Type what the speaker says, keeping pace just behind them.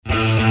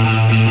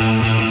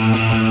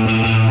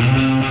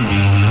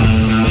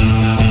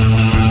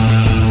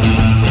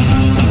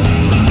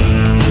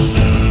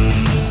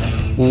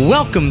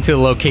Welcome to the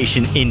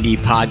Location Indie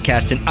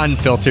Podcast, an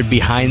unfiltered,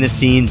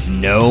 behind-the-scenes,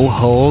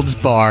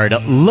 no-holds-barred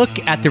look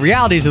at the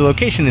realities of the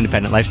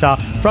location-independent lifestyle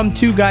from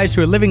two guys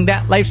who are living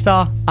that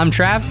lifestyle. I'm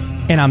Trav.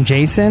 And I'm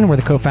Jason. We're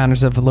the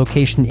co-founders of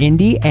Location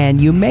Indie,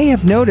 and you may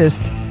have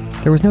noticed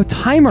there was no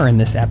timer in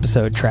this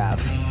episode, Trav.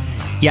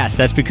 Yes,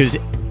 that's because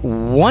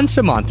once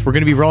a month, we're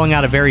going to be rolling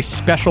out a very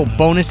special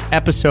bonus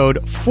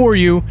episode for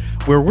you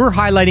where we're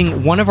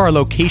highlighting one of our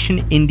Location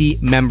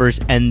Indie members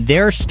and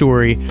their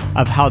story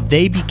of how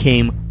they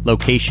became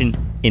location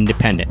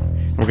independent.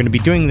 And we're going to be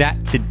doing that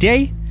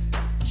today,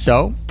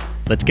 so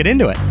let's get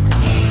into it.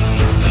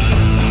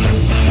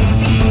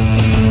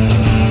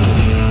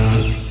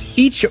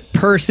 Each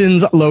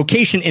person's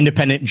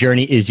location-independent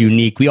journey is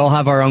unique. We all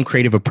have our own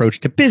creative approach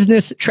to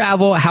business,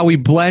 travel, how we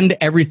blend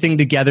everything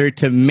together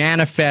to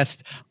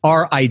manifest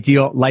our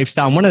ideal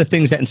lifestyle. And one of the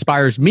things that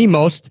inspires me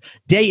most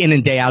day in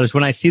and day out is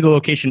when I see the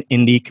Location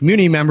Indie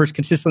community members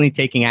consistently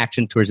taking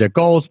action towards their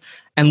goals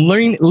and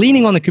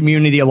leaning on the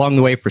community along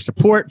the way for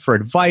support, for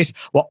advice,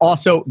 while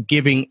also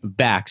giving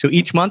back. So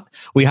each month,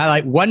 we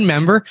highlight one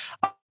member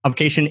of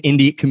Location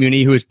Indie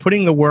community who is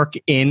putting the work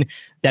in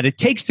that it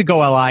takes to go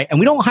LI. And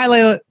we don't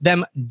highlight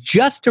them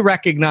just to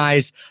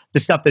recognize the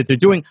stuff that they're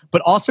doing, but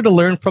also to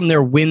learn from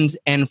their wins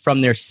and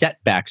from their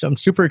setbacks. So I'm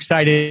super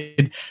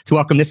excited to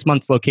welcome this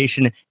month's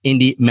Location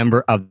Indie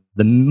member of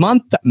the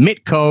month,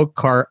 Mitko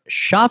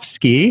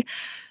Karshovsky.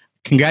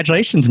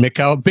 Congratulations,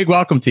 Mitko. Big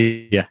welcome to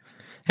you.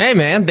 Hey,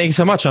 man. Thanks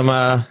so much.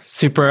 I'm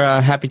super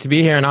happy to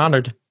be here and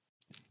honored.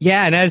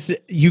 Yeah, and as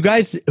you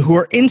guys who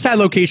are inside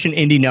Location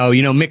Indie know,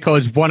 Mitko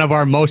is one of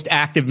our most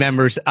active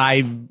members.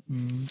 I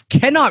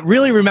cannot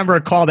really remember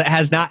a call that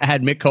has not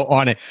had Mitko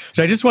on it.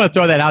 So I just want to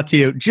throw that out to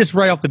you just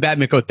right off the bat,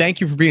 Mitko. Thank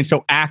you for being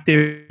so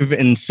active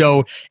and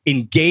so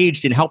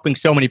engaged in helping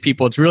so many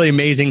people. It's really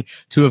amazing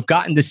to have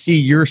gotten to see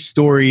your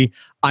story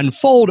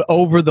unfold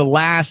over the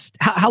last,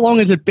 how long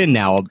has it been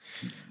now?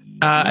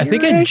 I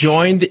think I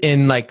joined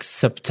in like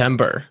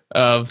September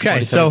of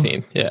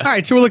 2017. So, all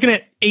right, so we're looking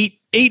at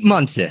eight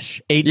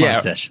months-ish.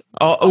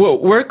 Oh,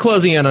 we're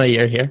closing in on a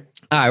year here.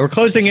 All right, we're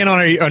closing in on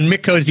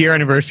Mitko's year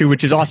anniversary,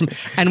 which is awesome.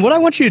 And what I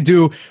want you to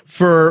do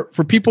for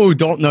people who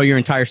don't know your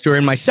entire story,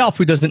 and myself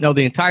who doesn't know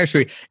the entire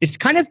story, is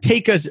kind of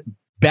take us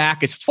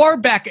back, as far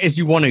back as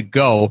you want to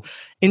go,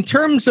 in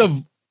terms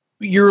of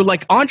your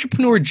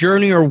entrepreneur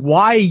journey, or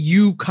why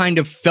you kind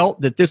of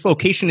felt that this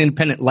location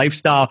independent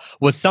lifestyle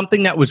was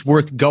something that was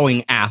worth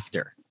going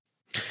after.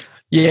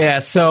 Yeah,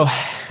 so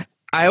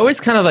I always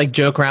kind of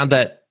joke around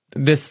that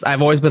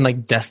I've always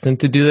been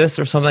destined to do this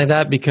or something like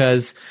that,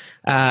 because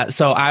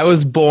so I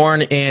was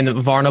born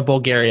in Varna,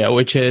 Bulgaria,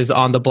 which is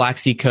on the Black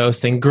Sea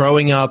coast. And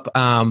growing up,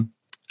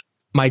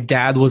 my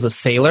dad was a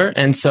sailor.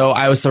 And so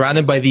I was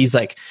surrounded by these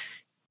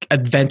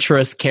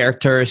adventurous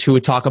characters who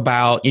would talk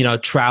about,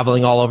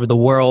 traveling all over the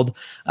world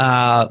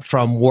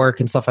from work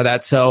and stuff like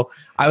that. So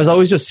I was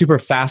always just super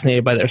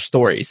fascinated by their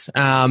stories.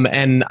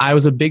 And I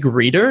was a big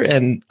reader.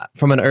 And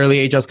from an early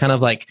age, I was kind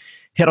of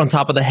hit on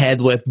top of the head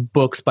with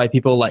books by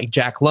people like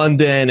Jack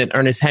London and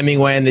Ernest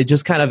Hemingway. And they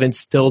just kind of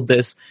instilled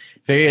this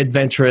very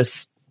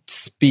adventurous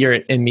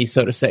spirit in me,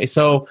 so to say.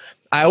 So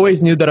I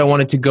always knew that I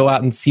wanted to go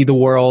out and see the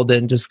world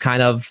and just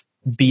kind of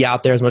be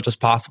out there as much as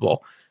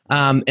possible.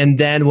 And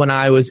then when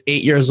I was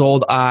 8 years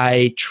old,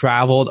 I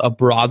traveled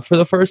abroad for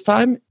the first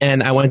time,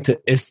 and I went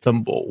to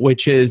Istanbul,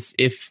 which is,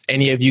 if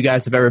any of you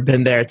guys have ever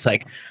been there, it's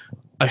like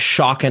a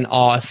shock and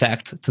awe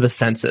effect to the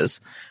senses.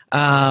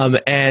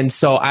 And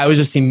so I was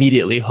just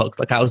immediately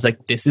hooked. I was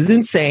like, this is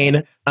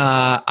insane.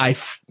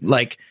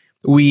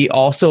 We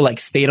also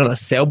stayed on a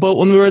sailboat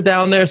when we were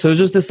down there. So it was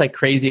just this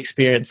crazy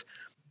experience.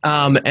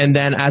 And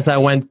then as I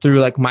went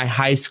through my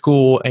high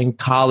school and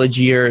college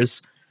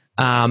years,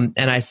 and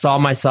I saw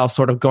myself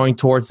sort of going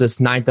towards this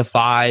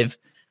 9-to-5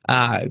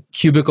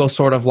 cubicle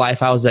sort of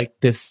life, I was like,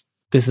 this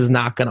is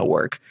not going to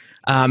work.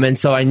 And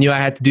so I knew I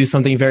had to do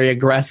something very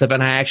aggressive.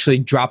 And I actually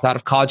dropped out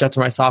of college after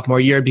my sophomore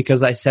year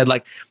because I said,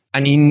 I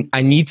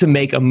need to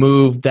make a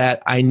move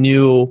that I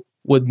knew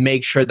would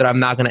make sure that I'm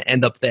not going to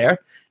end up there.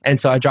 And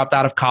so I dropped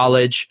out of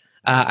college.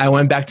 I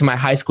went back to my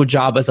high school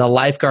job as a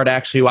lifeguard,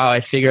 actually, while I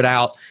figured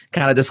out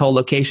kind of this whole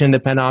location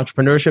independent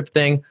entrepreneurship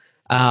thing.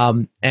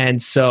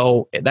 And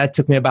so that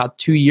took me about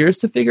 2 years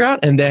to figure out.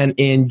 And then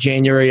in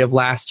January of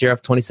last year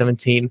of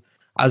 2017,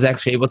 I was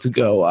actually able to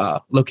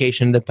go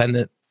location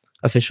independent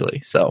officially.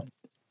 So,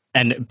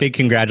 and big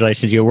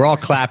congratulations to you. We're all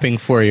clapping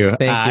for you,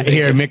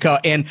 here, Mitko.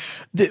 And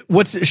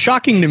what's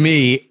shocking to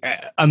me,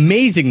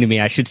 amazing to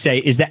me, I should say,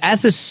 is that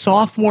as a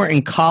sophomore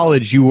in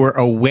college, you were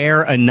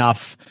aware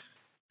enough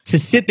to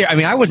sit there. I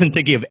mean, I wasn't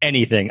thinking of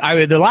anything.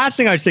 The last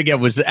thing I was thinking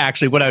of was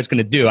actually what I was going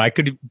to do. I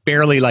could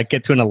barely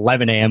get to an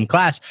 11 a.m.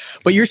 class.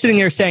 But you're sitting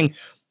there saying,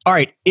 all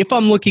right, if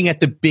I'm looking at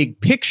the big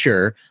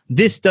picture,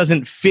 this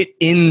doesn't fit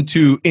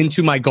into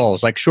my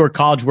goals. Sure,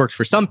 college works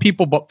for some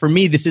people, but for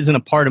me, this isn't a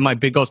part of my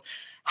big goals.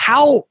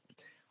 How,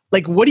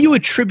 what do you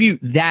attribute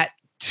that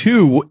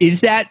to?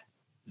 Is that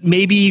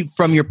maybe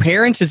from your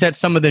parents? Is that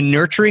some of the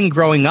nurturing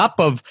growing up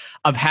of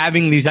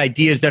having these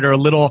ideas that are a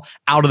little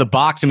out of the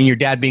box? I mean, your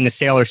dad being a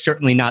sailor is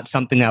certainly not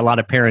something that a lot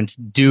of parents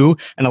do,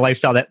 and a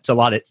lifestyle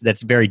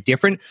that's very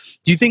different.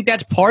 Do you think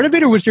that's part of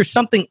it, or was there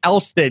something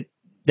else that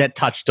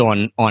touched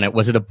on it?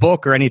 Was it a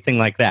book or anything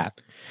like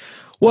that?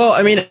 Well,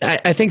 I mean,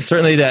 I think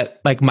certainly that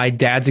like my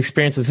dad's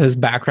experiences, his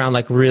background,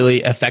 like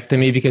really affected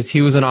me because he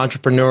was an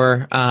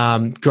entrepreneur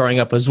growing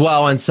up as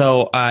well. And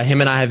so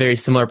him and I have very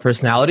similar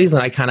personalities,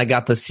 and I kind of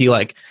got to see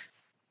like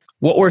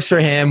what works for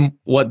him,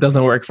 what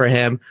doesn't work for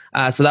him.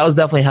 So that was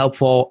definitely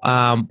helpful.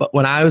 But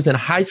when I was in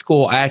high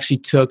school, I actually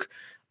took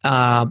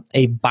a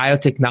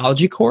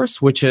biotechnology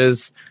course, which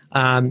is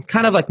kind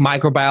of like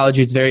microbiology.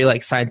 It's very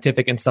like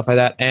scientific and stuff like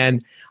that.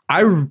 And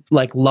I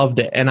like loved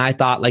it. And I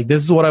thought like,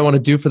 this is what I want to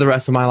do for the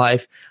rest of my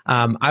life.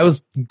 I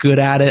was good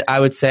at it, I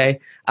would say.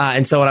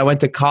 And so when I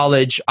went to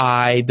college,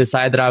 I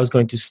decided that I was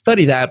going to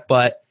study that.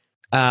 But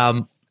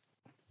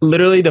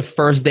literally the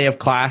first day of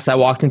class, I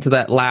walked into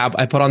that lab,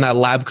 I put on that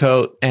lab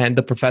coat, and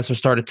the professor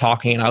started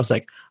talking, and I was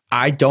like,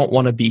 I don't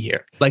want to be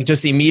here. Like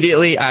just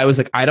immediately, I was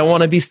like, I don't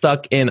want to be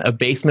stuck in a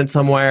basement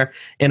somewhere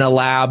in a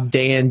lab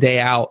day in, day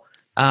out.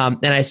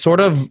 And I sort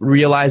of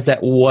realized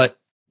that what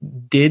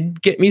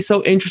did get me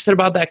so interested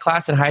about that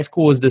class in high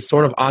school was this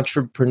sort of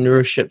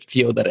entrepreneurship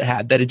feel that it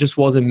had, that it just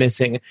wasn't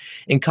missing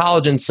in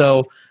college. And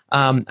so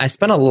I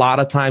spent a lot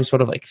of time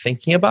sort of like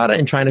thinking about it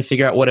and trying to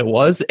figure out what it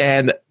was.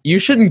 And you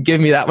shouldn't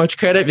give me that much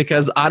credit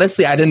because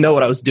honestly, I didn't know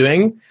what I was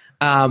doing.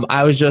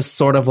 I was just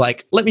sort of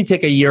like, let me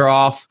take a year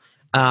off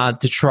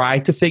to try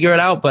to figure it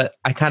out. But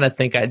I kind of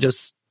think I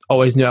just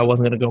always knew I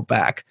wasn't going to go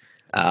back.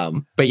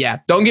 But yeah,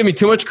 don't give me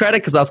too much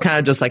credit because I was kind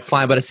of just like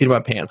flying by the seat of my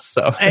pants.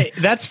 So hey,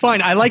 that's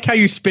fine. I like how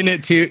you spin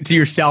it to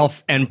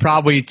yourself and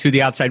probably to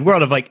the outside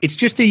world of like, it's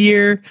just a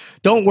year.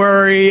 Don't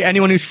worry.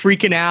 Anyone who's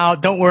freaking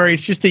out, don't worry.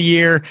 It's just a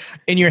year.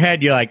 In your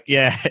head, you're like,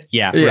 yeah,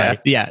 right.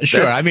 Yeah,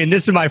 sure. I mean,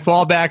 this is my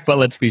fallback, but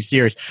let's be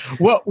serious.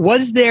 What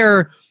was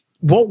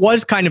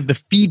kind of the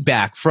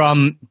feedback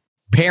from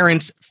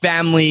parents,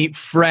 family,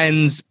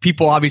 friends,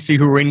 people obviously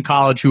who were in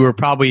college, who were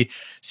probably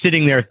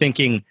sitting there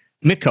thinking,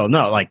 Mitko,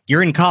 no, like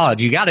you're in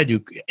college. You got to do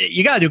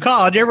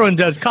college. Everyone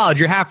does college.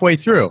 You're halfway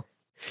through.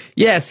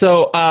 Yeah.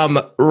 So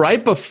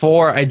right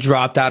before I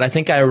dropped out, I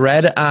think I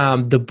read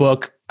the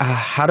book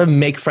How to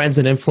Make Friends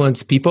and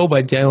Influence People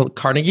by Dale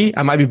Carnegie.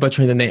 I might be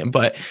butchering the name,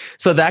 but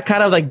so that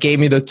kind of like gave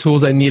me the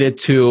tools I needed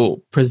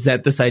to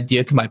present this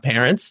idea to my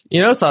parents,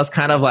 you know? So I was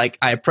kind of like,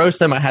 I approached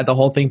them. I had the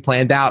whole thing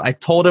planned out. I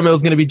told them it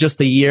was going to be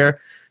just a year,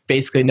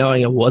 basically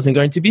knowing it wasn't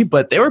going to be,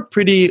 but they were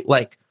pretty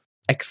like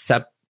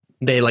accepted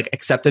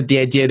the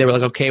idea. They were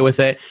like, okay with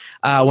it.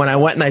 When I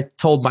went and I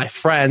told my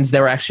friends, they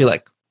were actually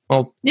like,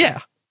 well, yeah,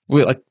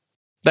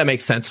 that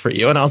makes sense for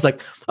you. And I was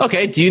like,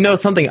 okay, do you know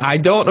something I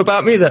don't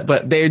about me?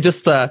 But they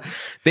just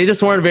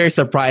weren't very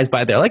surprised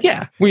by it. They're like,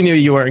 yeah, we knew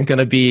you weren't going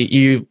to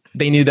be,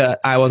 they knew that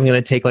I wasn't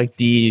going to take like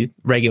the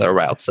regular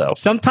route. So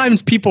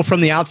sometimes people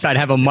from the outside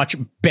have a much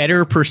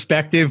better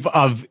perspective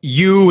of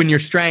you and your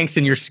strengths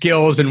and your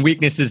skills and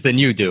weaknesses than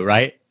you do,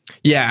 right?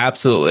 Yeah,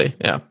 absolutely.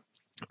 Yeah.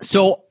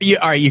 So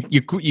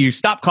you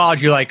stop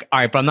college. You're like, all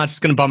right, but I'm not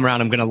just going to bum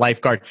around. I'm going to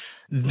lifeguard.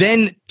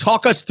 Then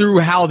talk us through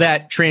how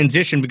that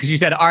transition, because you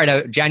said, all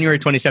right, January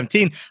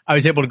 2017, I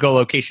was able to go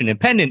location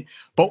independent.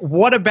 But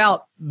what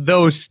about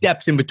those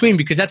steps in between?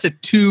 Because that's a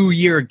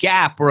 2-year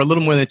gap or a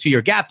little more than a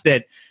 2-year gap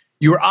that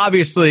you were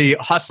obviously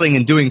hustling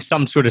and doing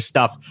some sort of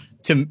stuff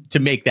to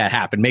make that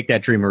happen, make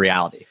that dream a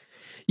reality.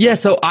 Yeah,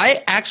 so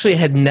I actually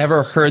had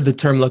never heard the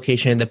term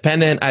location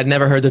independent. I'd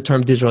never heard the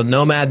term digital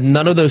nomad.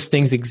 None of those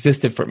things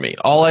existed for me.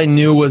 All I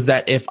knew was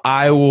that if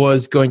I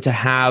was going to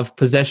have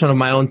possession of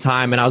my own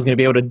time and I was going to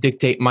be able to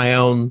dictate my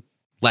own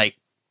like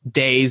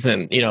days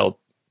and, you know,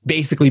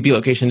 basically be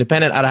location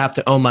independent, I'd have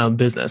to own my own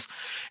business.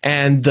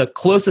 And the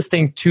closest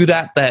thing to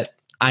that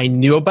I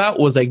knew about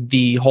was like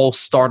the whole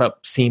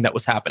startup scene that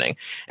was happening.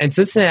 And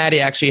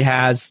Cincinnati actually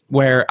has,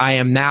 where I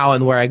am now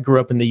and where I grew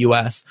up in the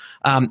US,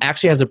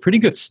 actually has a pretty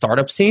good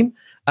startup scene.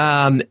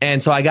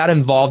 And so I got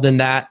involved in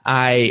that.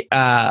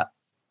 I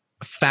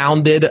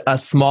founded a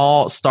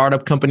small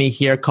startup company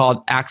here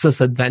called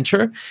Access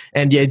Adventure.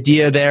 And the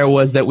idea there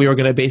was that we were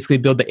going to basically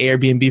build the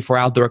Airbnb for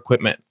outdoor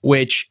equipment,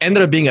 which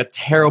ended up being a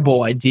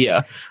terrible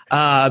idea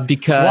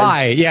because...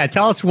 Why? Yeah,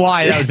 tell us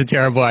why that was a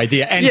terrible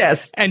idea. And,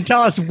 yes. And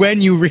tell us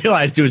when you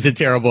realized it was a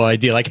terrible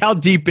idea. Like, how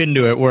deep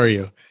into it were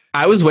you?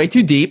 I was way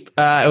too deep.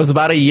 It was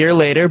about a year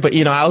later, but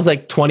you know, I was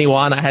like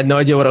 21. I had no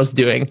idea what I was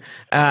doing.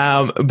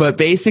 But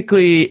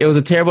basically it was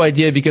a terrible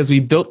idea because we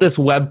built this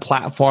web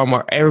platform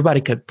where everybody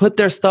could put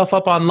their stuff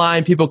up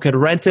online. People could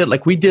rent it.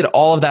 Like we did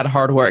all of that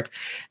hard work.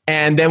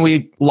 And then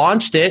we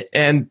launched it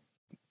and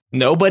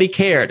nobody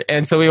cared.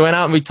 And so we went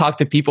out and we talked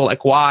to people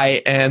like,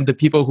 why? And the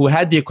people who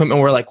had the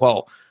equipment were like,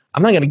 well,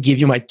 I'm not going to give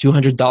you my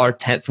 $200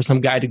 tent for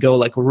some guy to go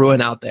like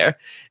ruin out there.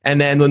 And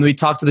then when we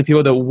talked to the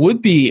people that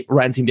would be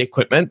renting the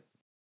equipment,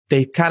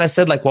 they kind of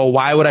said like, well,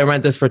 why would I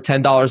rent this for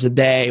 $10 a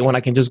day when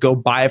I can just go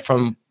buy it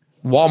from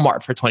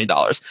Walmart for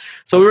 $20?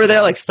 So we were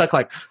there like stuck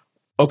like,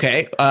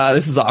 okay,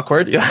 this is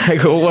awkward.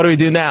 Like, what do we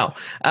do now?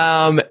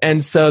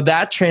 And so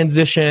that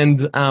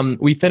transitioned,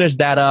 we finished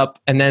that up,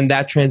 and then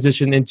that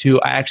transitioned into,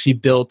 I actually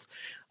built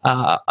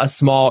a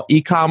small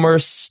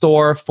e-commerce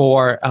store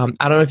for, I don't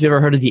know if you've ever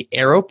heard of the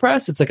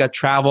AeroPress. It's like a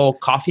travel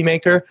coffee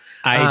maker.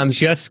 I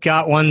just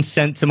got one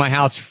sent to my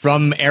house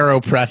from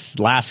AeroPress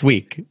last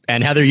week,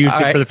 and Heather used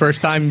it for the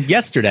first time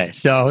yesterday.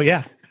 So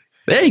yeah.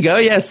 There you go.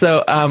 Yeah.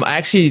 So I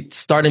actually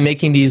started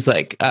making these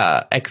like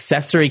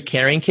accessory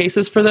carrying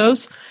cases for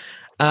those.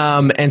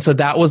 And so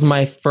that was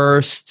my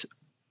first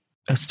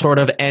sort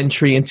of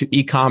entry into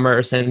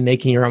e-commerce and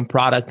making your own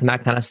product and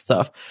that kind of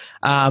stuff.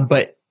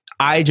 But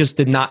I just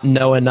did not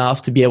know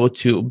enough to be able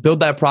to build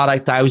that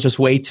product. I was just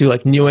way too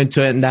like new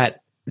into it, and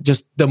that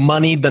just the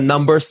money, the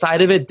number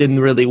side of it didn't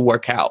really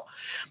work out.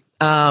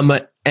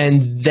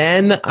 And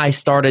then I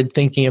started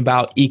thinking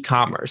about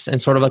e-commerce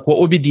and sort of like what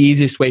would be the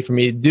easiest way for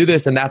me to do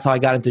this. And that's how I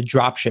got into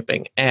drop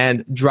shipping.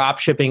 And drop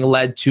shipping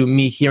led to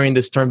me hearing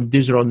this term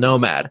digital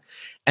nomad.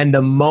 And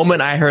the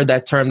moment I heard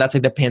that term, that's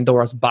like the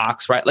Pandora's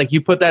box, right? Like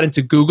you put that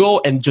into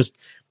Google and just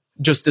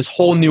this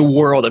whole new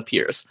world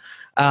appears.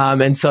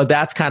 And so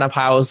that's kind of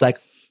how I was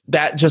like,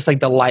 that just like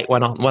the light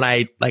went on. When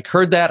I like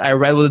heard that, I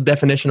read what the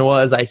definition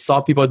was, I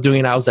saw people doing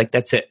it, I was like,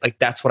 that's it. Like,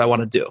 that's what I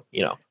want to do,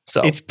 you know?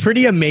 So it's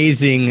pretty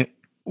amazing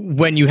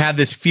when you have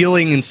this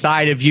feeling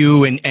inside of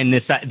you and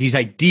these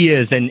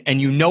ideas and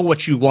you know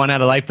what you want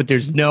out of life, but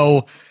there's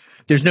no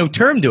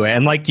term to it.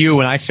 And like you,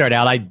 when I started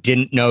out, I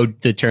didn't know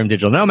the term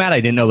digital nomad.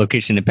 I didn't know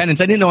location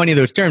independence. I didn't know any of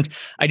those terms.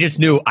 I just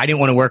knew I didn't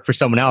want to work for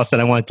someone else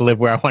and I wanted to live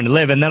where I wanted to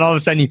live. And then all of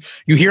a sudden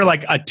you hear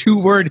like a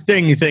 2-word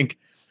thing, you think,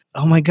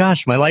 oh my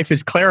gosh, my life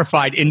is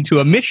clarified into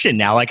a mission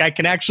now. Like I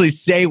can actually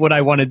say what I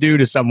want to do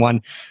to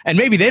someone, and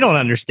maybe they don't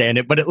understand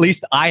it, but at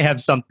least I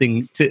have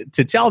something to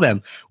tell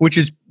them, which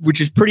is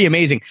pretty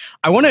amazing.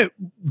 I want to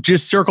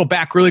just circle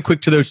back really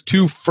quick to those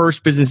 2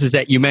 first businesses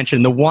that you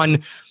mentioned. The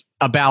one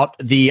about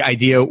the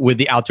idea with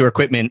the outdoor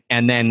equipment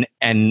and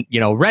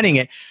renting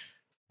it.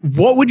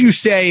 What would you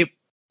say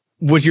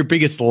was your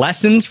biggest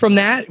lessons from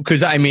that?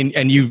 Because I mean,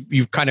 and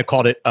you've kind of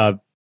called it a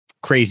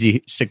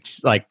crazy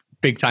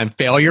big time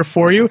failure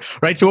for you,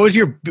 right? So what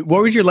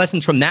was your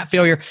lessons from that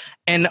failure?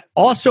 And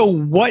also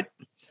what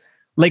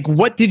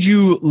did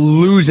you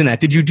lose in that?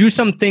 Did you do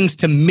some things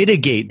to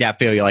mitigate that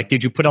failure? Like,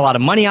 did you put a lot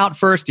of money out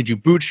first? Did you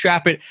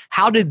bootstrap it?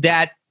 How did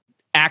that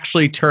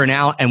actually turn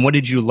out? And what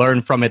did you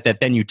learn from it that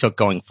then you took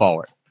going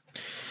forward?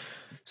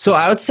 So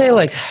I would say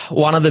like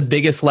one of the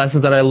biggest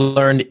lessons that I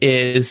learned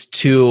is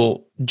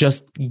to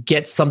just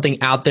get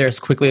something out there as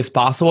quickly as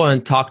possible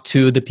and talk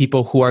to the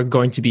people who are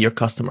going to be your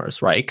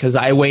customers, right? Because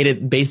I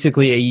waited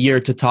basically a year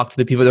to talk to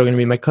the people that are going to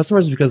be my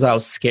customers because I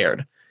was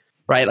scared,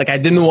 right? Like I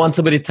didn't want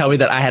somebody to tell me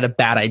that I had a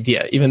bad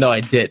idea, even though I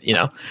did, you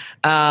know?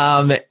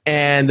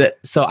 And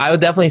so I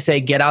would definitely say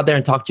get out there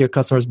and talk to your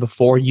customers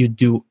before you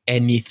do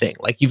anything.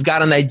 Like you've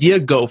got an idea,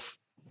 go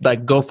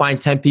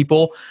find 10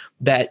 people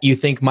that you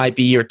think might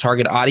be your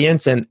target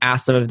audience and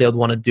ask them if they would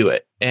want to do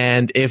it.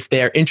 And if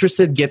they're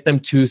interested, get them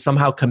to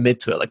somehow commit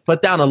to it. Like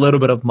put down a little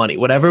bit of money,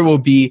 whatever it will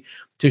be,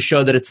 to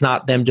show that it's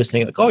not them just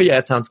saying like, oh yeah,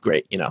 it sounds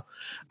great, you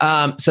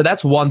know? So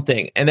that's one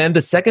thing. And then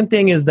the second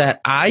thing is that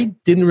I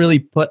didn't really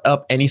put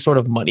up any sort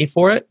of money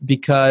for it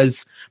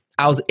because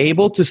I was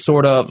able to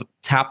sort of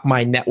tap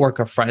my network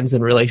of friends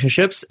and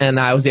relationships, and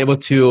I was able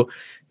to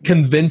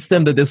convince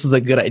them that this was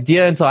a good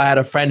idea. And so I had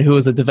a friend who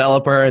was a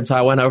developer, and so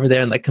I went over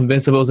there and like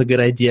convinced him it was a good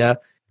idea,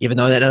 even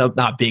though it ended up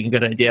not being a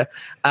good idea.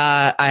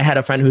 I had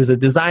a friend who's a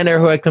designer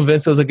who I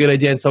convinced it was a good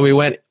idea, and so we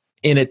went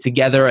in it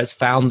together as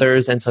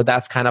founders. And so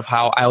that's kind of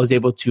how I was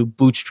able to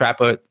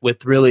bootstrap it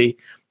with really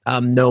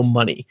no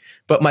money.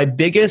 But my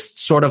biggest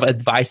sort of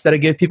advice that I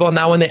give people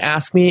now when they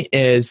ask me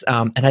is,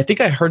 and I think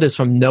I heard this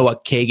from Noah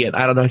Kagan.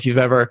 I don't know if you've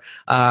ever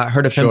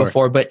heard of him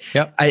before, but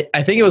yep.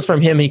 I think it was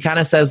from him. He kind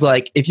of says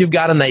like, if you've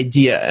got an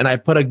idea and I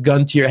put a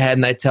gun to your head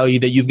and I tell you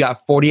that you've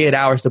got 48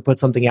 hours to put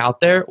something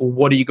out there,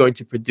 what are you going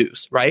to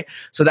produce, right?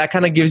 So that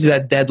kind of gives you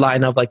that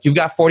deadline of like, you've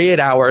got 48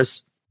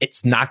 hours.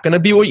 It's not going to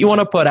be what you want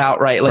to put out,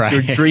 right? Like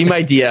your dream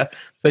idea,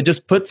 but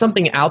just put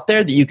something out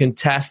there that you can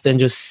test and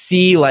just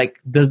see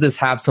like, does this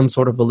have some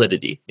sort of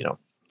validity, you know?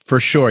 For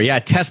sure. Yeah.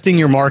 Testing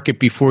your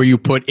market before you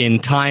put in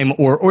time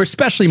or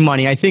especially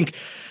money. I think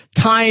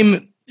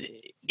time,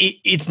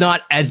 it's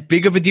not as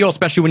big of a deal,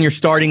 especially when you're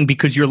starting,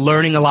 because you're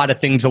learning a lot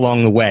of things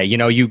along the way. You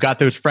know, you got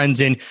those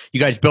friends in, you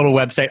guys build a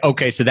website.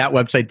 Okay. So that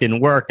website didn't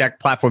work. That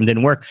platform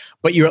didn't work,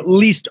 but you at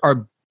least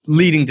are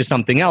leading to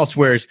something else.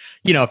 Whereas,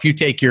 you know, if you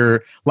take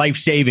your life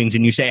savings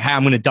and you say, hey,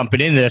 I'm going to dump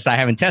it into this, I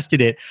haven't tested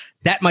it,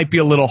 that might be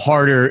a little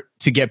harder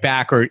to get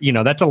back, or, you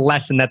know, that's a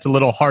lesson that's a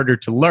little harder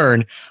to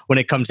learn when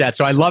it comes to that.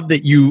 So I love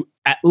that you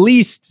at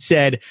least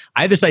said,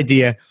 I have this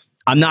idea,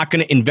 I'm not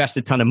going to invest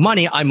a ton of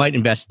money, I might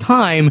invest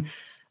time.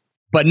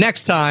 But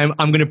next time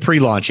I'm going to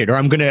pre-launch it, or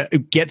I'm going to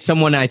get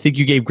someone, I think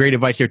you gave great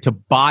advice here, to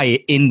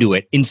buy into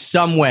it in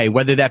some way,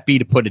 whether that be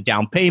to put a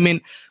down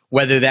payment,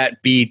 whether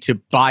that be to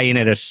buy in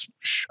at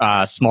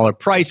a smaller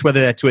price,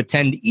 whether that to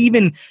attend,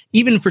 even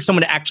for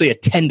someone to actually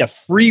attend a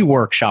free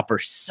workshop or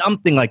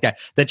something like that,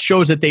 that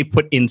shows that they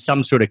put in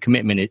some sort of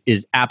commitment. It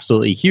is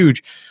absolutely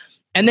huge.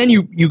 And then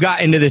you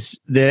got into the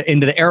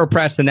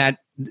AeroPress, and that,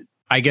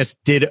 I guess,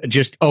 did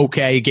just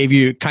okay, gave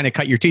you, kind of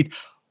cut your teeth.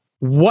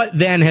 What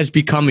then has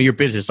become of your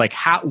business? Like,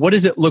 what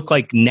does it look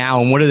like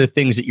now, and what are the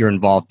things that you're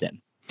involved in?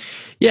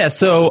 Yeah,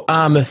 so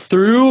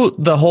through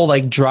the whole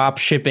like drop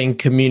shipping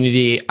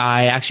community,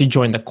 I actually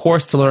joined the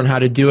course to learn how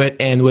to do it,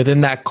 and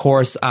within that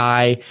course,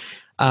 I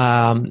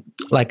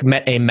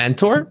met a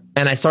mentor,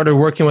 and I started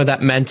working with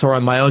that mentor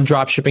on my own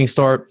drop shipping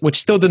store, which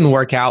still didn't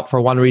work out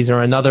for one reason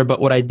or another. But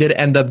what I did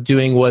end up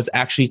doing was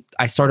actually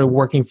I started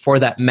working for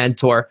that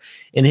mentor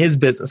in his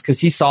business,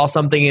 because he saw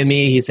something in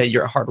me. He said,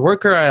 "You're a hard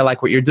worker. I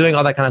like what you're doing,"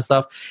 all that kind of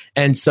stuff.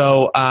 And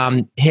so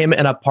him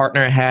and a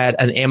partner had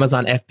an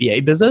Amazon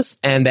FBA business,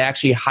 and they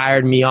actually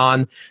hired me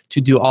on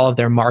to do all of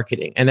their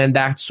marketing. And then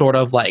that sort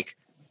of like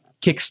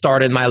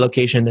kickstarted my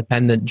location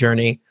independent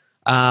journey.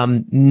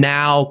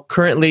 Now,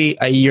 currently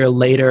a year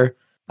later,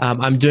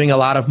 I'm doing a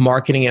lot of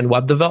marketing and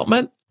web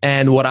development.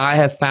 And what I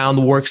have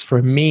found works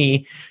for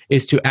me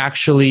is to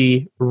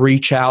actually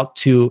reach out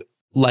to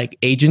like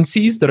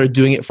agencies that are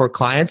doing it for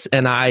clients.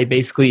 And I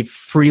basically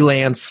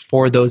freelance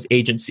for those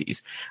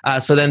agencies.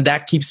 So then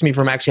that keeps me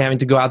from actually having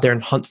to go out there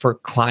and hunt for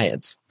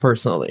clients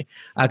personally.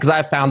 Because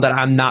I found that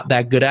I'm not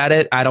that good at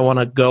it. I don't want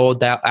to go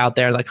out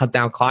there and like hunt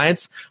down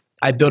clients.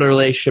 I build a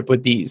relationship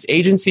with these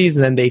agencies,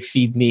 and then they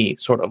feed me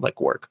sort of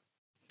like work.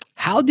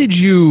 How did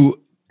you,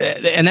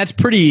 and that's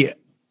pretty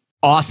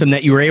awesome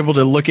that you were able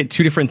to look at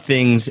two different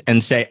things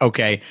and say,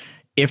 okay,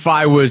 if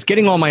I was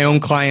getting all my own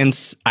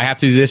clients, I have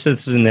to do this,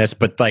 this, and this,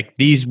 but like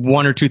these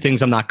one or two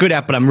things I'm not good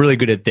at, but I'm really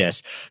good at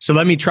this. So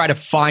let me try to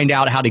find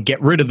out how to get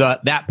rid of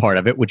that part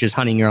of it, which is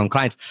hunting your own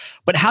clients.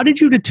 But how did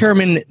you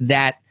determine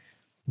that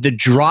the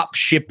drop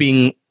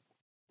shipping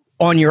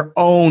on your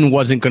own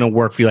wasn't going to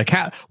work for you? Like,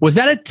 was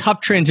that a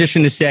tough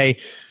transition to say,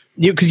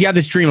 because you have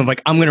this dream of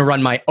like, I'm going to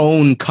run my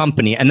own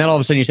company. And then all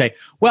of a sudden you say,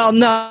 well,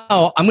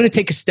 no, I'm going to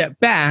take a step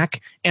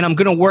back and I'm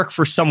going to work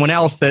for someone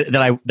else that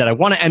I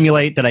want to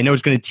emulate, that I know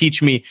is going to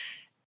teach me.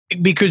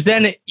 Because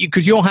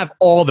you don't have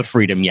all the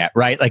freedom yet,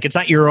 right? Like, it's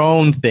not your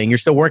own thing. You're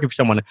still working for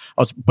someone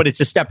else, but it's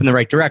a step in the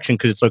right direction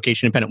because it's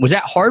location independent. Was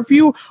that hard for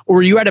you? Or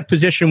were you at a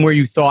position where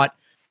you thought,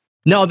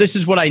 no, this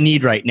is what I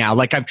need right now?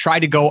 Like, I've tried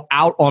to go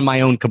out on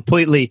my own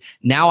completely.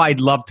 Now I'd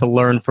love to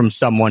learn from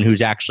someone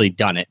who's actually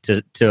done it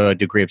to a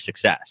degree of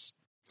success.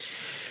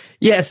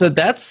 Yeah, so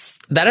that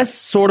has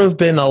sort of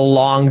been a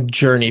long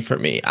journey for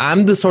me.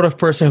 I'm the sort of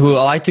person who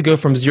I like to go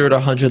from 0 to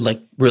 100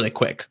 like really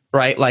quick,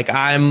 right? Like,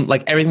 I'm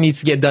like, everything needs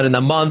to get done in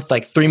a month,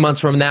 like 3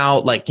 months from now.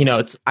 Like,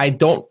 I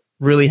don't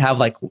really have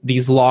like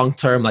these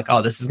long-term, like,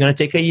 oh, this is going to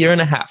take a year and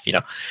a half,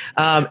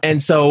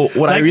 And so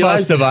what like I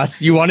realized, most of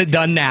us, you want it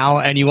done now,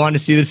 and you want to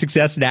see the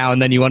success now,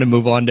 and then you want to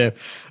move on to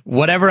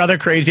whatever other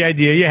crazy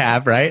idea you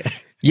have, right?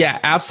 Yeah,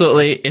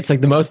 absolutely. It's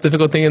like the most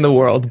difficult thing in the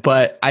world.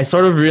 But I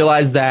sort of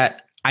realized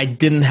that I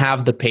didn't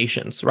have the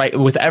patience, right?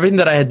 With everything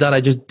that I had done,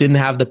 I just didn't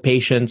have the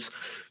patience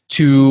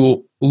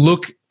to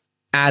look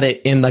at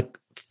it in like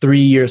 3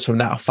 years from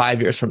now,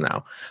 5 years from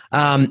now.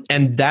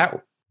 And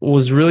that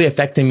was really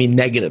affecting me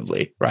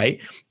negatively, right?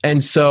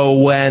 And so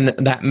when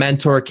that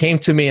mentor came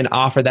to me and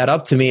offered that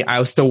up to me, I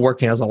was still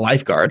working as a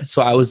lifeguard.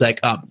 So I was like,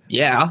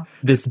 yeah,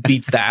 this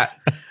beats that.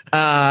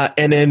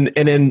 And then,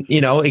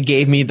 it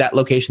gave me that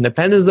location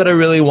independence that I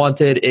really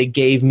wanted. It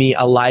gave me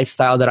a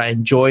lifestyle that I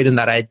enjoyed and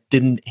that I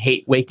didn't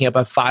hate waking up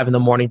at 5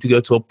 a.m. to go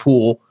to a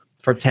pool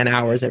for 10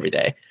 hours every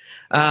day.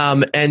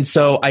 And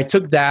so I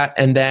took that,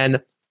 and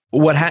then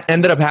what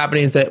ended up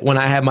happening is that when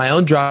I had my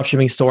own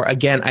dropshipping store,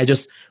 again, I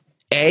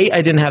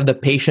didn't have the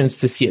patience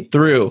to see it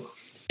through.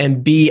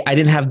 And B, I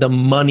didn't have the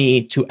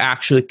money to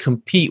actually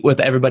compete with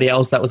everybody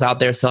else that was out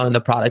there selling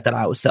the product that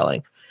I was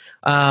selling.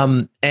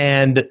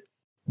 And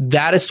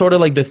that is sort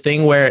of like the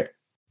thing where,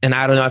 and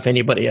I don't know if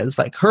anybody has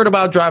like heard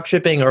about drop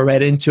shipping or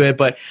read into it,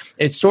 but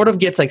it sort of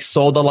gets like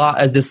sold a lot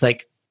as this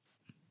like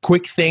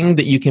quick thing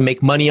that you can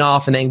make money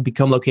off and then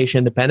become location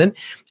independent.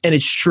 And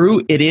it's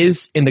true. It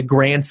is, in the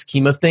grand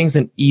scheme of things,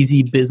 an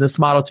easy business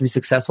model to be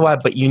successful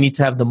at, but you need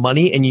to have the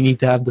money and you need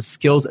to have the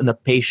skills and the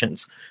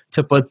patience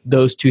to put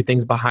those two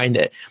things behind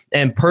it.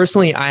 And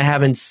personally, I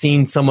haven't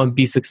seen someone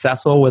be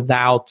successful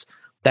without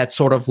that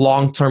sort of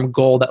long-term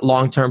goal, that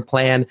long-term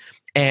plan,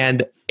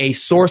 and a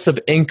source of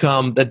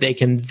income that they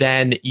can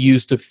then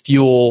use to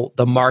fuel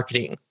the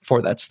marketing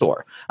for that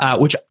store,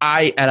 which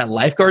I, at a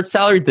lifeguard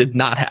salary, did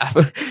not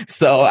have.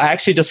 So I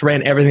actually just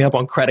ran everything up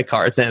on credit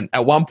cards. And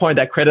at one point,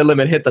 that credit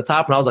limit hit the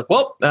top, and I was like,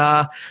 well,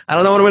 I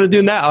don't know what I'm going to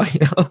do now.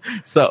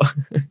 So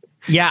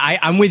yeah,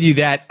 I'm with you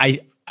that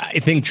I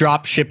think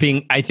drop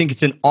shipping, I think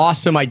it's an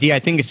awesome idea. I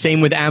think the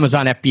same with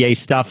Amazon FBA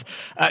stuff.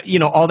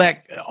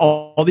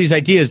 All these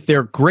ideas,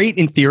 they're great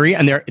in theory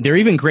and they're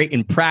even great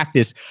in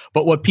practice.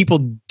 But what people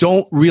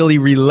don't really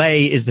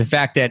relay is the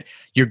fact that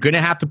you're going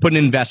to have to put an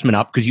investment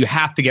up because you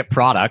have to get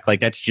product. Like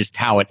that's just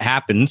how it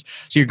happens.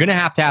 So you're going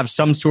to have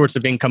some source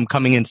of income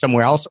coming in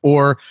somewhere else,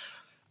 or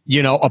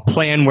a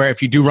plan where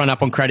if you do run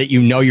up on credit,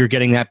 you're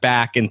getting that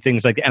back and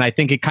things like that. And I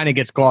think it kind of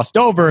gets glossed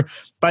over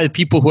by the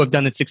people who have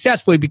done it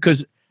successfully,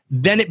 because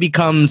then it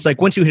becomes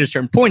like, once you hit a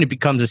certain point, it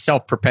becomes a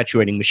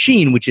self-perpetuating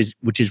machine, which is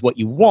what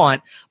you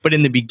want. But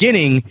in the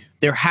beginning,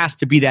 there has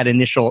to be that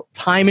initial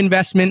time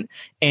investment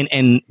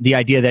and the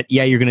idea that,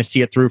 you're going to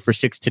see it through for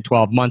 6 to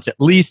 12 months at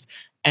least.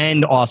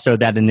 And also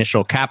that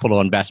initial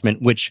capital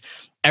investment, which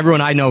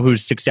everyone I know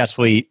who's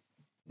successfully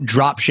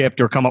drop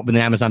shipped or come up with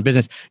an Amazon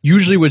business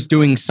usually was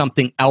doing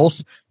something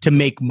else to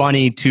make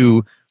money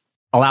to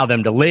allow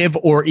them to live,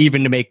 or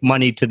even to make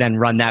money to then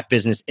run that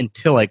business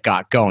until it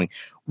got going.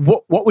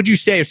 What would you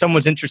say if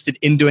someone's interested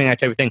in doing that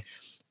type of thing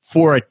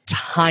for a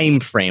time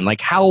frame?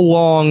 Like how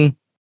long?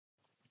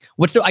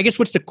 What's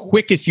the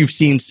quickest you've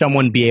seen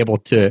someone be able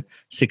to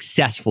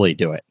successfully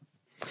do it?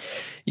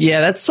 Yeah,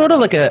 that's sort of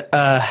like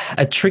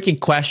a tricky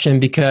question,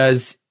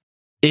 because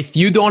if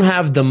you don't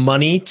have the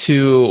money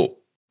to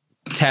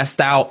test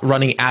out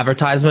running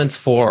advertisements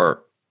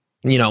for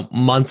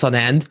months on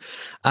end,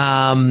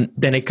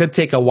 then it could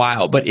take a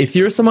while. But if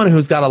you're someone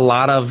who's got a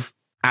lot of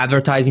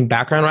advertising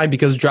background, right?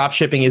 Because drop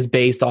shipping is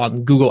based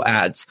on Google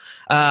Ads.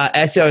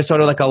 SEO is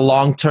sort of like a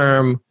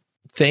long-term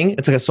thing.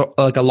 It's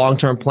like a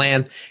long-term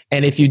plan.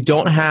 And if you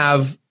don't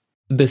have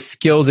the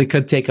skills, it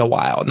could take a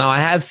while. Now, I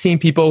have seen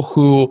people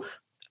who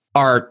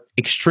are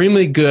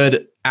extremely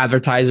good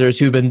advertisers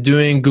who've been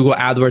doing Google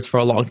AdWords for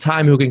a long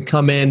time, who can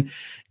come in,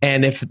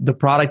 and if the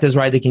product is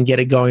right, they can get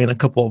it going in a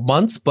couple of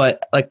months.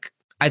 But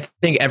I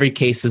think every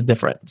case is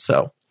different.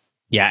 So.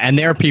 Yeah, and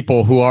there are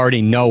people who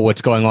already know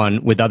what's going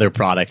on with other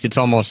products. It's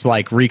almost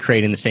like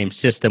recreating the same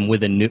system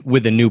with a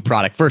new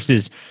product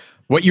versus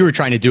what you were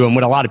trying to do, and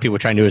what a lot of people are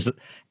trying to do is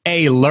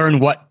A,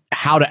 learn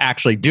how to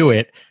actually do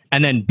it,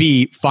 and then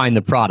B, find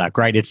the product,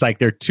 right? It's like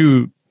they're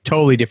two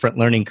totally different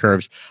learning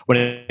curves when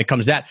it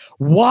comes to that.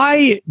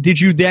 Why did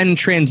you then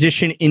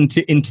transition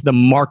into the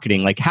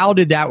marketing? Like how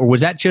did that, or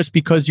was that just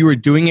because you were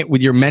doing it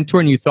with your mentor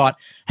and you thought,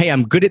 hey,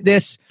 I'm good at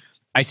this,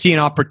 I see an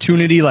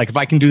opportunity, like if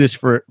I can do this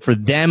for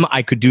them,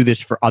 I could do this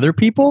for other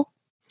people?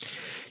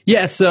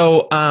 Yeah,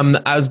 so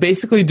I was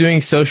basically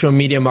doing social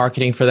media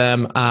marketing for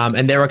them,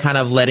 and they were kind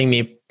of letting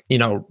me,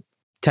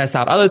 test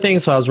out other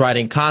things. So I was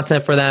writing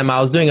content for them.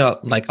 I was doing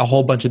a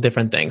whole bunch of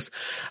different things.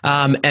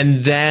 And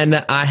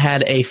then I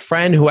had a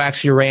friend who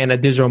actually ran a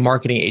digital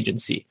marketing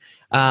agency.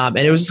 And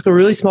it was just a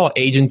really small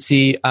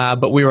agency,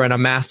 but we were in a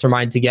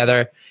mastermind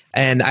together.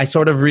 And I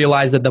sort of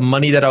realized that the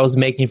money that I was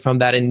making from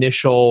that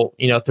initial,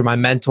 through my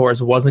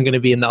mentors wasn't going to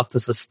be enough to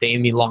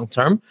sustain me long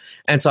term.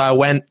 And so I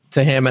went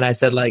to him and I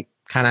said,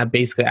 kind of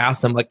basically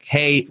asked him,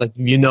 hey,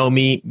 you know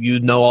me,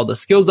 all the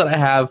skills that I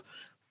have.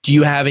 Do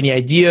you have any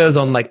ideas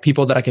on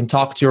people that I can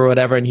talk to or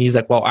whatever? And he's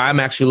like, well, I'm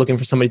actually looking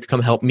for somebody to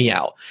come help me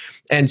out.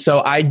 And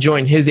so I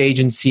joined his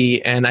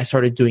agency and I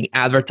started doing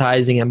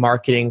advertising and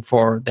marketing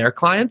for their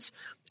clients.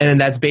 And then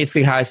that's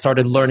basically how I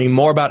started learning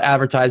more about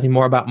advertising,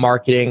 more about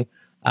marketing,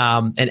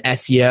 and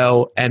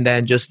SEO. And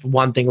then just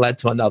one thing led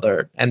to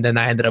another. And then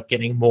I ended up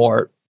getting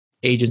more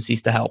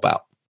agencies to help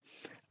out.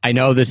 I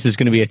know this is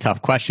going to be a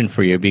tough question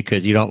for you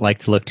because you don't like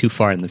to look too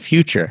far in the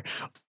future.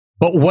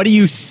 But what do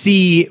you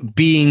see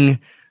being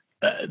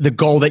the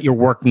goal that you're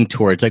working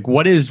towards?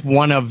 What is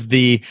one of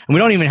the, and we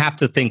don't even have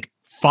to think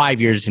 5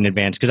 years in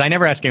advance, because I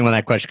never ask anyone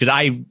that question because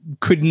I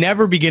could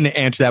never begin to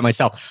answer that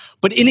myself.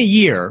 But in a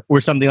year or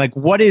something,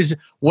 what is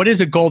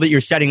a goal that you're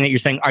setting that you're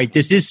saying, all right,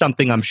 this is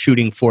something I'm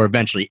shooting for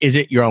eventually? Is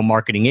it your own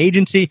marketing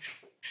agency?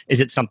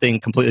 Is it something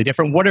completely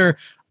different? What are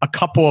a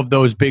couple of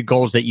those big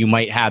goals that you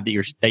might have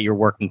that you're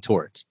working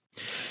towards?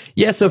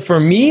 Yeah, so for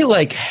me,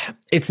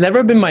 it's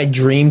never been my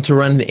dream to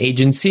run an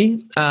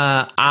agency.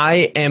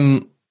 I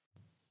am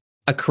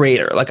a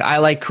creator. I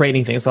like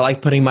creating things. I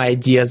like putting my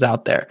ideas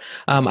out there.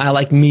 I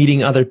like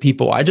meeting other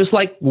people. I just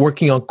like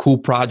working on cool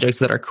projects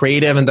that are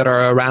creative and that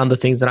are around the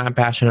things that I'm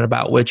passionate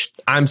about, which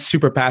I'm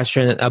super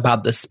passionate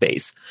about this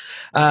space.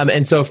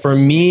 And so for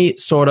me,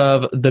 sort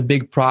of the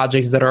big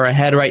projects that are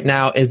ahead right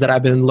now is that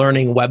I've been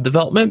learning web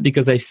development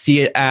because I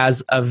see it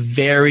as a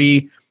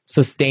very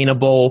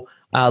sustainable,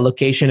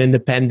 location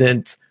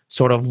independent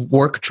sort of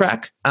work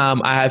track.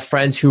 I have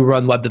friends who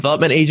run web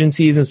development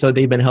agencies, and so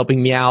they've been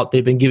helping me out.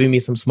 They've been giving me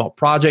some small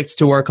projects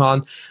to work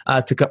on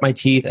to cut my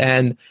teeth.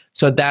 And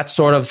so that's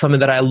sort of something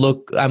that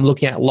I'm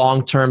looking at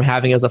long-term,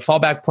 having as a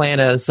fallback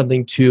plan, as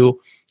something to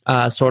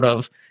sort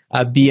of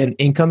be an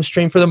income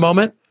stream for the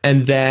moment.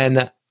 And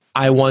then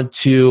I want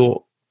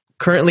to,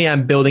 currently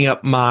I'm building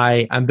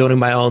my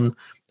own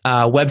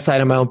website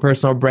and my own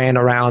personal brand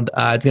around,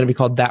 it's going to be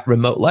called That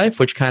Remote Life,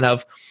 which kind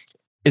of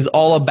is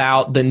all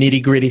about the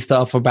nitty gritty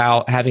stuff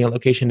about having a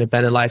location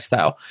independent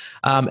lifestyle.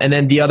 And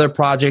then the other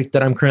project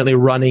that I'm currently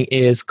running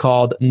is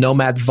called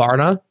Nomad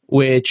Varna,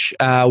 which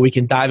we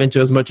can dive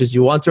into as much as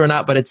you want to or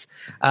not. But it's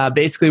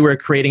basically we're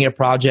creating a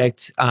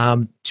project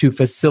to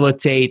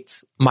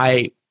facilitate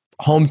my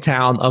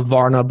hometown of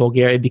Varna,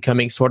 Bulgaria,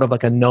 becoming sort of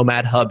like a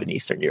nomad hub in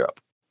Eastern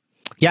Europe.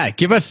 Yeah,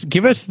 give us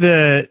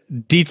the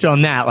deets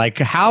on that. Like,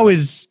 how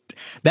is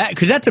that?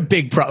 Because that's a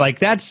big like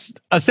that's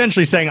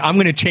essentially saying I'm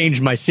going to change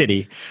my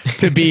city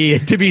to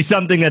be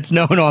something that's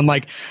known on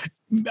like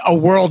a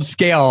world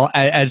scale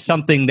as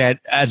something that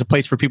as a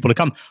place for people to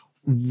come.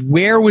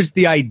 Where was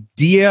the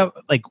idea?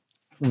 Like,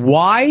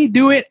 why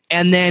do it,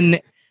 and then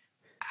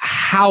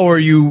how are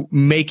you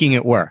making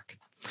it work?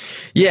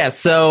 Yeah.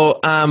 So,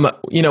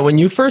 when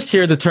you first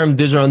hear the term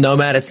digital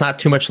nomad, it's not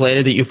too much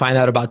later that you find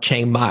out about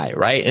Chiang Mai,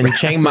 right? And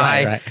Chiang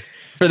Mai, right.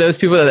 For those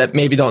people that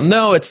maybe don't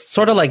know, it's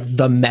sort of like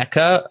the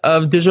mecca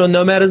of digital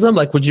nomadism.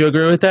 Like, would you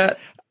agree with that?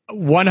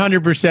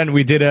 100%.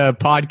 We did a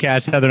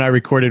podcast, Heather and I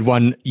recorded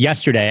one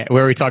yesterday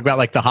where we talked about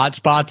like the hot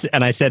spots.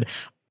 And I said,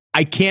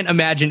 I can't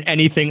imagine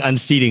anything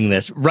unseating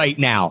this right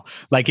now.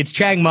 Like it's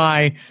Chiang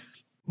Mai,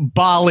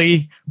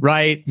 Bali,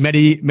 right?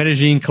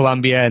 Medellin,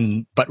 Colombia,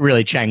 but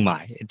really Chiang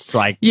Mai. It's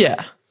like,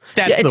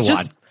 that's the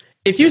one.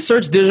 If you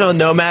search digital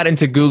nomad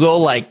into Google,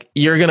 like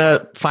you're going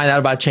to find out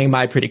about Chiang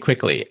Mai pretty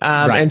quickly.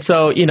 Right. And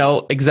so,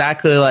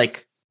 exactly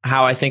like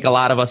how I think a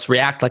lot of us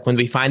react, like when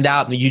we find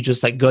out and you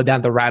just like go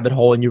down the rabbit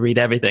hole and you read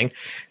everything.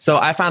 So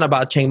I found out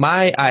about Chiang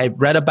Mai, I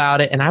read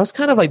about it, and I was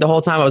kind of like the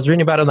whole time I was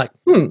reading about it, I'm like,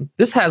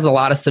 this has a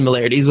lot of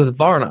similarities with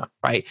Varna,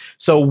 right?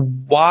 So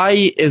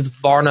why is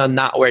Varna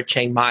not where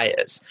Chiang Mai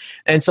is?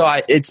 And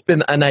so it's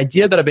been an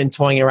idea that I've been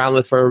toying around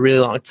with for a really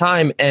long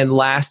time. And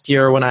last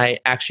year when I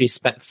actually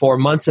spent 4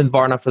 months in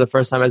Varna for the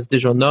first time as a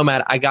digital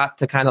nomad, I got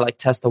to kind of like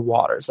test the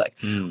waters. Like,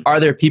 are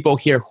there people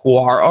here who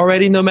are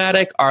already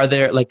nomadic? Are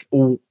there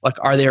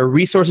are there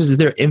resources? Is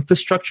there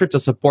infrastructure to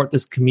support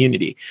this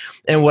community?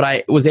 And what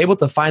I was able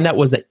to find out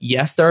was that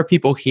yes, there are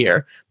people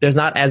here. There's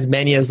not as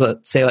many as,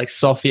 let's say, like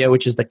Sofia,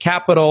 which is the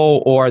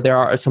capital, or there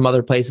are some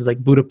other places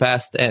like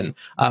Budapest and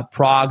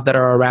Prague that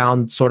are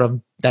around sort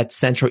of that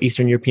Central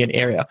Eastern European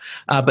area.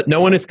 But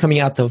no one is coming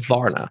out to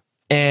Varna.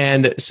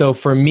 And so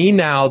for me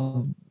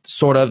now,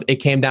 sort of, it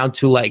came down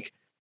to like,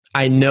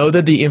 I know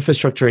that the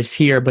infrastructure is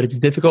here, but it's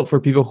difficult for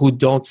people who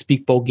don't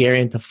speak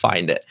Bulgarian to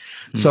find it.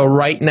 So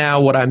right now,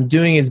 what I'm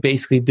doing is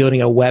basically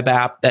building a web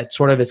app that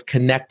sort of is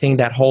connecting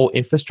that whole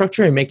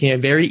infrastructure and making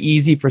it very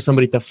easy for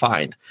somebody to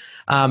find.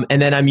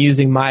 And then I'm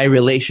using my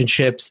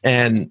relationships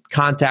and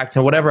contacts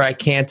and whatever I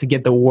can to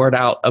get the word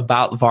out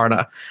about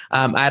Varna.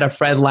 I had a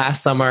friend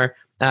last summer,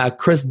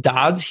 Chris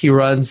Dodds. He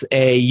runs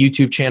a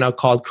YouTube channel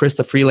called Chris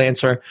the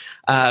Freelancer,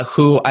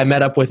 who I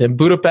met up with in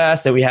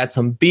Budapest, and we had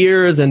some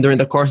beers. And during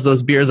the course of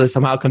those beers, I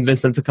somehow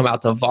convinced him to come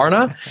out to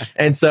Varna.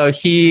 And so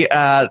he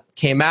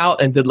came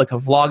out and did like a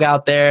vlog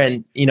out there,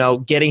 and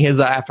getting his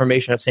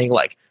affirmation of saying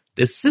like,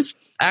 this is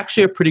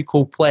actually a pretty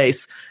cool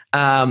place,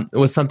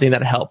 was something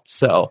that helped.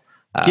 So.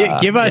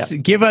 Give us the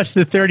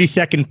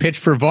 30-second pitch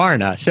for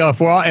Varna. So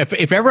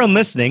if everyone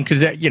listening,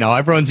 because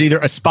everyone's either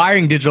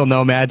aspiring digital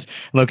nomads,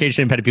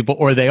 location independent people,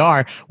 or they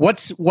are,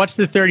 what's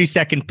the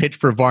 30-second pitch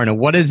for Varna?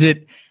 What does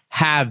it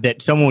have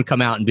that someone would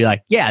come out and be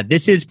like, yeah,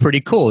 this is pretty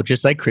cool,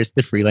 just like Chris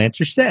the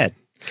Freelancer said?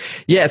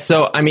 Yeah,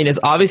 so I mean, it's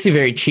obviously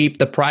very cheap.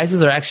 The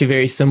prices are actually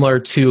very similar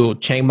to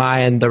Chiang Mai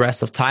and the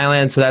rest of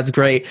Thailand, so that's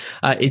great.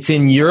 It's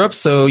in Europe,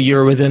 so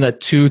you're within a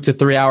 2 to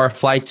 3 hour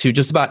flight to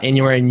just about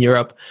anywhere in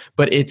Europe,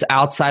 but it's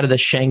outside of the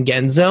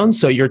Schengen zone,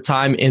 so your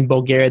time in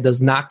Bulgaria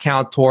does not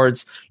count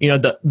towards,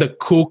 the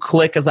cool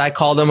clique, as I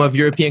call them, of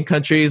European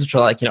countries, which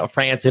are like,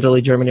 France,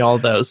 Italy, Germany, all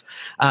of those.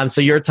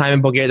 So your time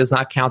in Bulgaria does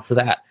not count to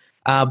that.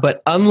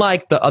 But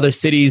unlike the other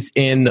cities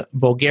in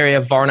Bulgaria,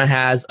 Varna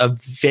has a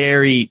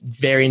very,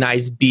 very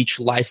nice beach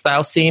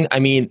lifestyle scene. I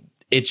mean,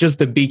 it's just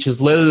the beach is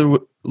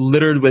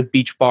littered with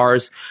beach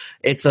bars.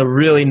 It's a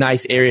really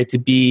nice area to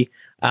be,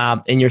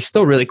 and you're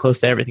still really close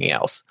to everything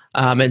else.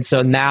 And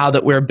so now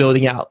that we're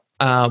building out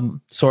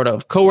sort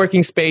of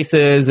co-working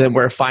spaces and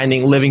we're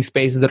finding living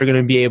spaces that are going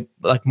to be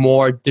like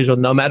more digital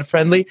nomad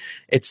friendly,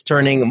 it's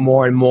turning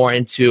more and more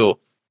into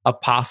a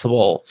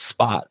possible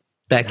spot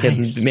that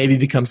can maybe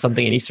become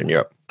something in Eastern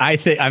Europe.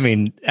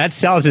 That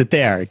sells it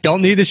there.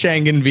 Don't need the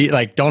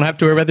Schengen, don't have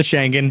to worry about the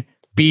Schengen.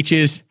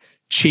 Beaches,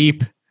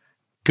 cheap,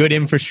 good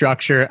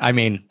infrastructure. I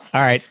mean, all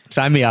right,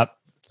 sign me up.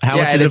 How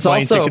much is a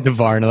plane ticket to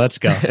Varna? Let's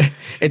go.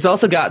 It's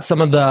also got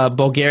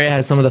Bulgaria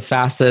has some of the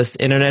fastest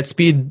internet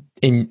speeds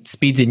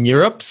in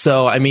Europe.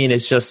 So, I mean,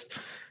 it's just,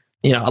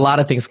 a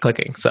lot of things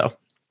clicking. So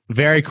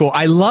very cool.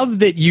 I love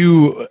that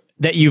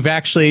you've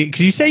actually,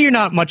 because you say you're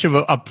not much of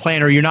a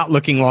planner, you're not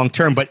looking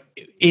long-term, but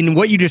in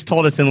what you just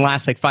told us in the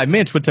last 5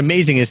 minutes, what's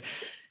amazing is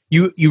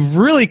you've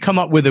really come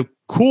up with a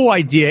cool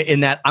idea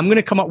in that I'm going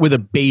to come up with a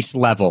base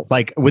level,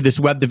 like with this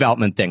web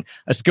development thing,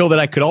 a skill that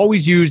I could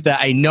always use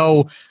that I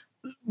know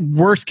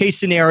worst case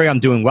scenario, I'm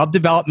doing web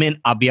development.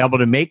 I'll be able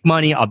to make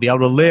money. I'll be able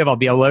to live. I'll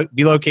be able to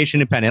be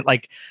location independent.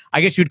 Like,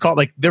 I guess you'd call it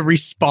like the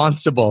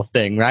responsible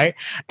thing, right?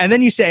 And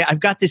then you say, I've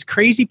got this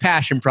crazy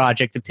passion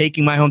project of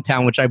taking my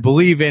hometown, which I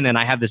believe in, and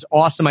I have this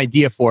awesome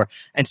idea for,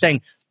 and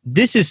saying,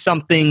 this is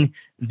something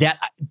that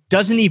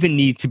doesn't even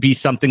need to be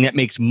something that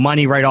makes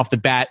money right off the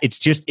bat. It's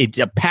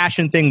a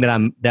passion thing that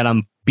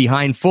I'm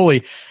behind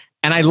fully.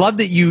 And I love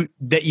that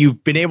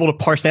you've been able to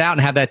parse that out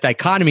and have that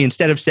dichotomy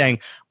instead of saying,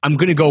 I'm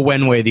going to go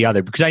one way or the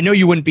other. Because I know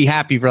you wouldn't be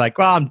happy for like,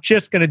 well, I'm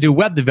just going to do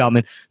web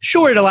development.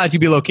 Sure, it allows you to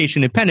be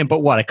location independent, but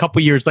what, a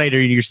couple years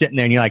later, you're sitting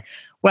there and you're like,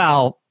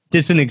 well,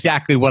 this isn't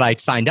exactly what I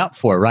signed up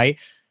for, right?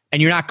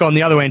 And you're not going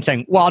the other way and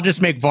saying, well, I'll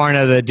just make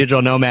Varna the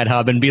digital nomad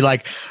hub and be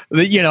like,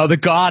 the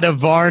god of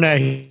Varna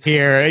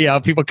here,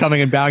 people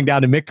coming and bowing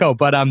down to Mitko.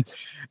 But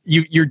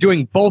you're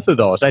doing both of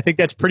those. I think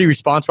that's pretty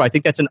responsible. I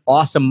think that's an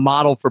awesome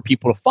model for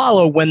people to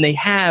follow when they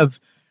have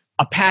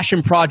a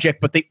passion project,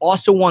 but they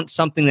also want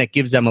something that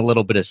gives them a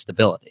little bit of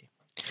stability.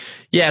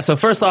 Yeah. So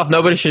first off,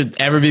 nobody should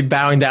ever be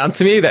bowing down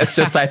to me. That's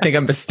just, I think,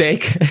 a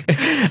mistake.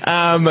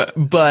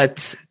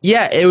 But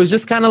yeah, it was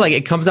just kind of like,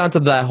 it comes down to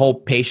that whole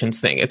patience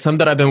thing. It's something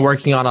that I've been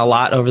working on a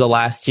lot over the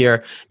last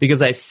year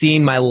because I've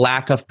seen my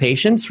lack of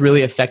patience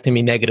really affecting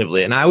me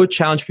negatively. And I would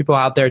challenge people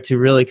out there to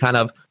really kind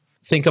of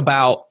think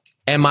about,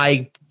 am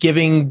I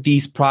giving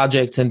these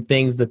projects and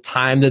things the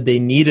time that they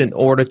need in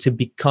order to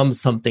become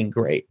something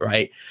great,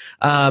 right?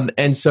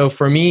 And so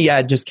for me, yeah,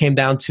 it just came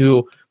down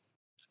to,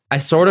 I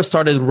sort of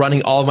started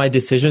running all of my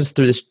decisions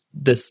through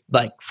this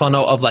like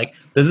funnel of like,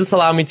 does this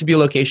allow me to be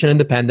location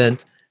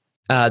independent?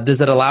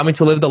 Does it allow me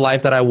to live the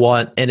life that I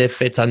want? And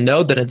if it's a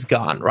no, then it's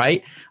gone,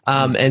 right?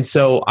 And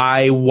so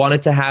I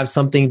wanted to have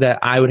something that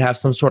I would have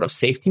some sort of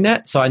safety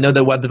net. So I know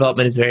that web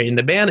development is very in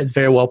demand. It's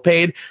very well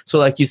paid. So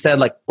like you said,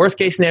 like worst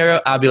case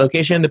scenario, I'll be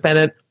location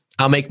independent.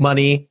 I'll make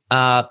money.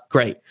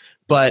 Great.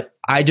 But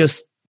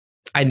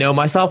I know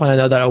myself and I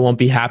know that I won't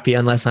be happy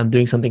unless I'm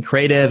doing something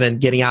creative and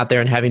getting out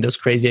there and having those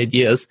crazy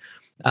ideas.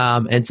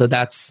 And so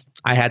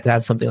I had to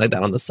have something like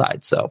that on the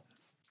side. So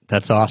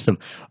that's awesome.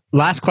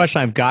 Last question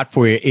I've got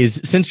for you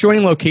is, since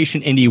joining Location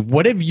Indie,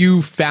 what have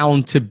you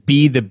found to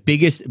be the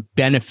biggest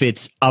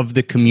benefits of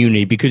the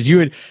community? Because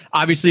you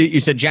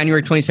said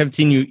January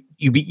 2017,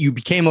 you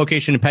became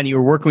location independent, you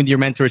were working with your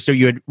mentors, so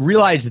you had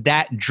realized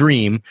that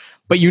dream,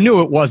 but you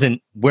knew it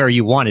wasn't where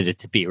you wanted it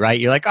to be, right?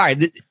 You're like, all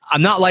right,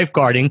 I'm not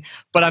lifeguarding,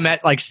 but I'm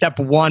at like step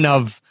one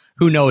of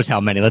who knows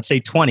how many, let's say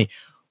 20.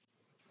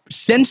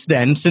 Since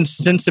then, since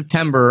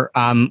September,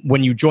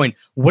 when you joined,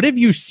 what have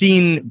you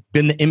seen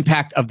been the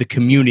impact of the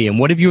community, and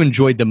what have you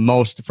enjoyed the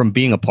most from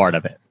being a part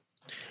of it?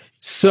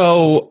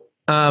 So,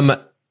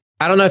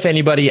 I don't know if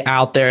anybody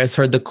out there has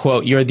heard the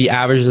quote, you're the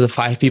average of the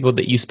 5 people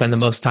that you spend the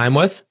most time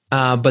with.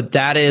 But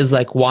that is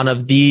like one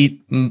of the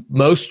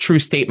most true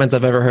statements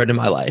I've ever heard in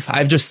my life.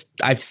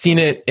 I've seen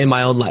it in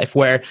my own life,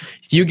 where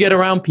if you get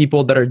around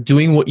people that are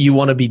doing what you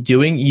want to be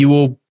doing, you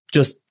will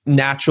just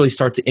naturally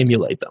start to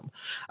emulate them.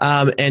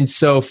 And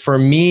so for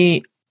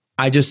me,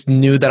 I just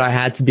knew that I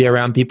had to be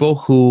around people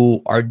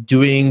who are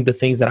doing the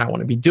things that I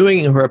want to be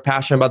doing and who are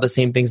passionate about the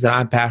same things that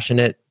I'm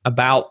passionate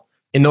about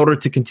in order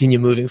to continue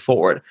moving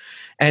forward.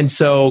 And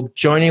so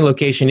joining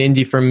Location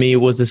Indie for me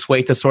was this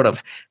way to sort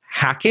of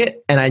hack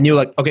it. And I knew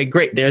like, okay,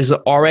 great. There's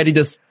already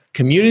this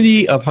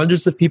community of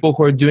hundreds of people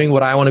who are doing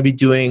what I want to be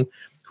doing,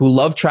 who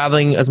love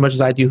traveling as much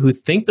as I do, who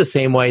think the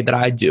same way that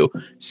I do.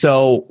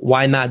 So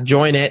why not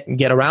join it and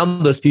get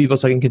around those people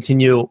so I can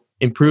continue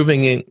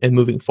improving and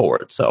moving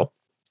forward? So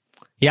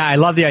yeah, I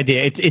love the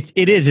idea.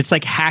 It's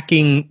like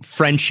hacking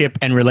friendship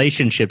and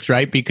relationships,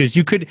 right? Because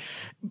you could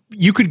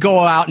go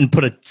out and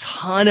put a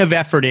ton of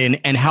effort in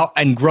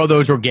and grow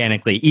those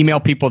organically.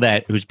 Email people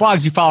whose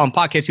blogs you follow and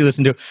podcasts you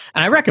listen to.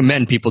 And I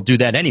recommend people do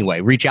that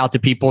anyway. Reach out to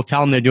people, tell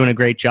them they're doing a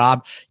great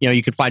job.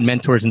 You could find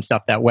mentors and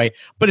stuff that way,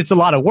 but it's a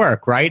lot of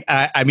work, right?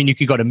 I mean, you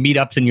could go to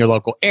meetups in your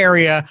local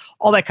area,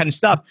 all that kind of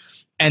stuff.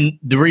 And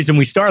the reason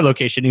we started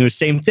Location, it was the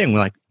same thing. We're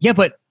like, yeah,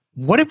 but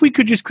what if we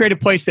could just create a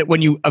place that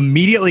when you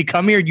immediately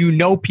come here,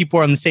 people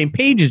are on the same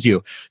page as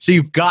you? So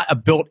you've got a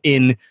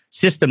built-in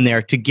system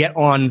there to get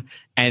on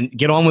with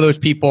those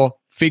people,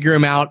 figure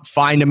them out,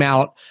 find them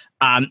out,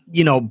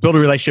 build a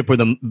relationship with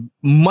them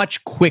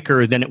much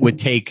quicker than it would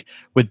take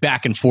with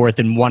back and forth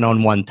and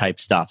one-on-one type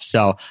stuff.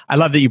 So I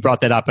love that you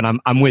brought that up,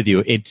 and I'm with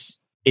you.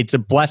 It's a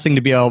blessing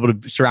to be able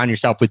to surround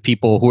yourself with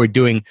people who are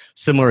doing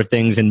similar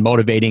things and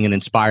motivating and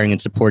inspiring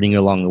and supporting you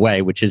along the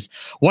way, which is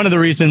one of the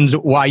reasons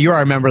why you're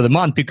our member of the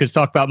month, because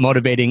talk about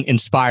motivating,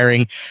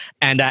 inspiring,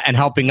 and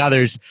helping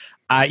others.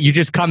 You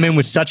just come in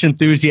with such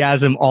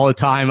enthusiasm all the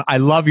time. I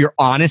love your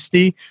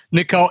honesty,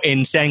 Mitko,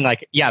 in saying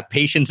like, yeah,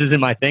 patience isn't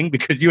my thing,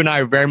 because you and I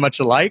are very much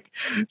alike.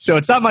 So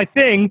it's not my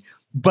thing,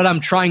 but I'm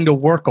trying to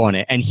work on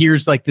it. And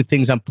here's like the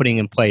things I'm putting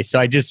in place. So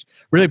I just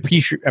really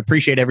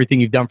appreciate everything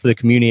you've done for the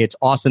community. It's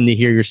awesome to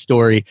hear your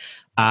story.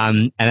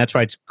 And that's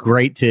why it's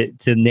great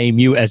to name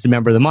you as the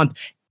member of the month.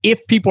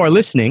 If people are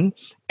listening,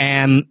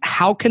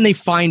 how can they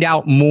find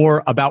out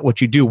more about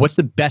what you do? What's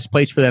the best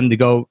place for them to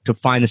go to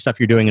find the stuff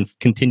you're doing and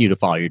continue to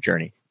follow your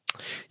journey?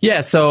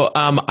 Yeah, so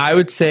I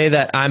would say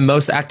that I'm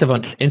most active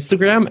on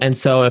Instagram. And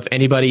so if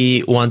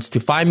anybody wants to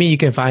find me, you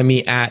can find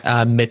me at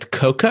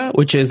Mitkoka,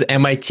 which is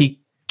Mitkoka.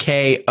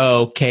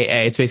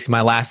 It's basically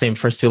my last name,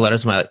 first two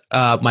letters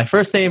of my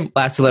first name,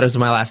 last two letters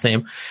of my last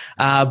name.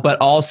 But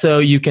also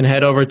you can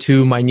head over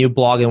to my new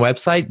blog and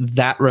website,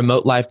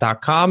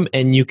 thatremotelife.com,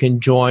 and you can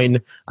join,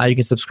 you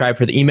can subscribe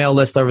for the email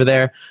list over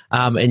there,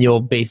 and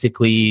you'll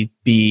basically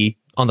be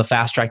on the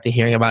fast track to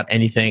hearing about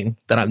anything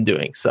that I'm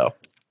doing. So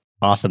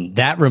awesome.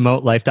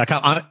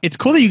 Thatremotelife.com. It's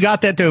cool that you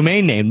got that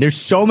domain name.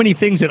 There's so many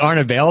things that aren't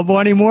available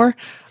anymore.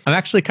 I'm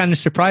actually kind of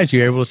surprised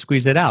you were able to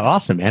squeeze it out.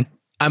 Awesome, man.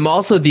 I'm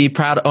also the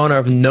proud owner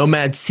of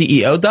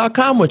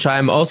nomadceo.com, which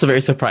I'm also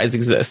very surprised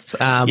exists.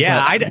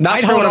 I'd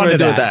sure what I'm going to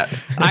do with that.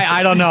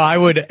 I don't know. I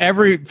would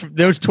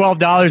those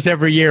 $12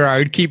 every year, I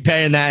would keep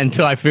paying that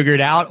until I figure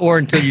it out, or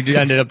until you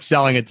ended up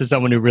selling it to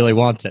someone who really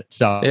wants it.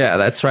 So yeah,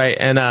 that's right.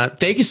 And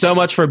thank you so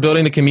much for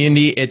building the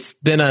community. It's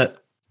been an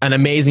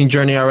amazing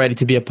journey already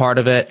to be a part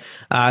of it.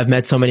 I've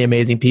met so many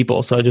amazing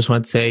people. So I just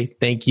want to say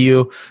thank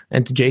you,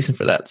 and to Jason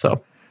for that.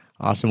 So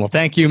awesome. Well,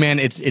 thank you, man.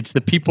 It's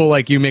the people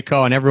like you,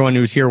 Mitko, and everyone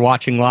who's here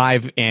watching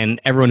live, and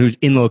everyone who's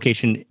in the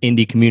Location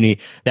Indie community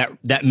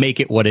that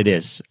make it what it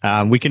is.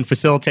 We can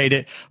facilitate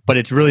it, but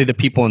it's really the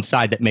people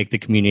inside that make the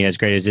community as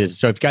great as it is.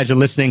 So if you guys are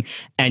listening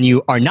and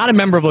you are not a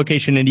member of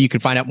Location Indie, you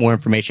can find out more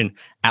information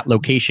at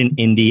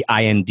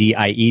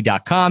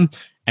locationindie.com.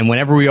 And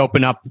whenever we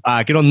open up,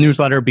 get on the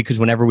newsletter, because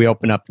whenever we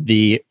open up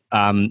the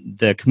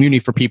community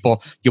for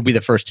people, you'll be the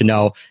first to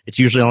know. It's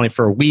usually only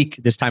for a week.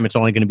 This time it's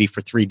only going to be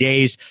for 3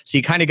 days. So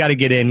you kind of got to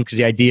get in, because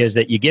the idea is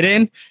that you get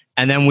in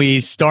and then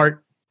we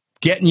start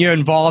getting you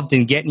involved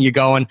and getting you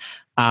going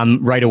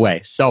right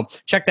away. So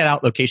check that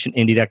out,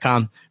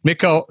 locationindie.com.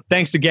 Mitko,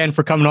 thanks again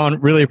for coming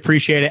on. Really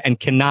appreciate it, and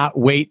cannot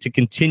wait to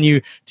continue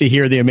to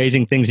hear the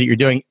amazing things that you're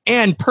doing.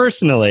 And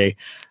personally,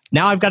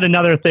 now I've got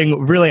another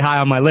thing really high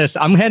on my list.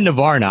 I'm heading to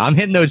Varna. I'm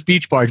hitting those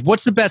beach bars.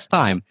 What's the best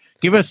time?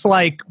 Give us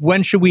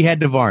when should we head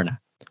to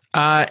Varna?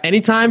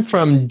 Anytime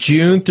from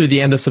June through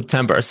the end of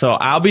September. So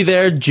I'll be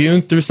there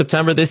June through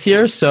September this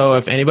year. So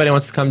if anybody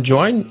wants to come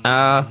join,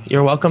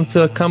 you're welcome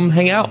to come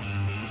hang out.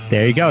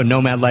 There you go.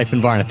 Nomad Life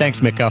in Varna. Thanks,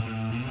 Mitko.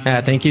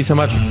 Thank you so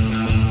much.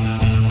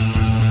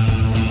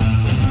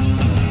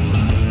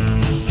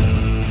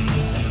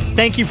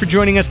 Thank you for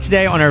joining us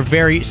today on our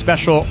very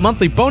special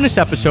monthly bonus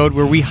episode,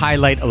 where we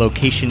highlight a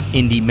Location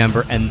Indie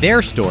member and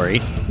their story.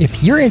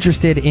 If you're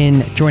interested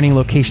in joining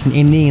Location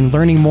Indie and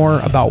learning more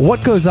about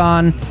what goes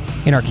on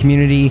in our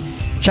community,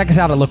 check us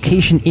out at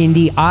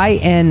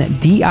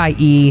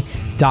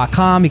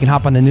locationindie.com. You can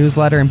hop on the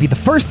newsletter and be the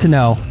first to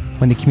know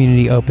when the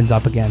community opens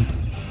up again.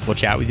 We'll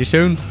chat with you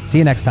soon. See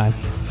you next time.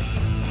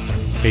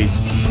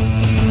 Peace.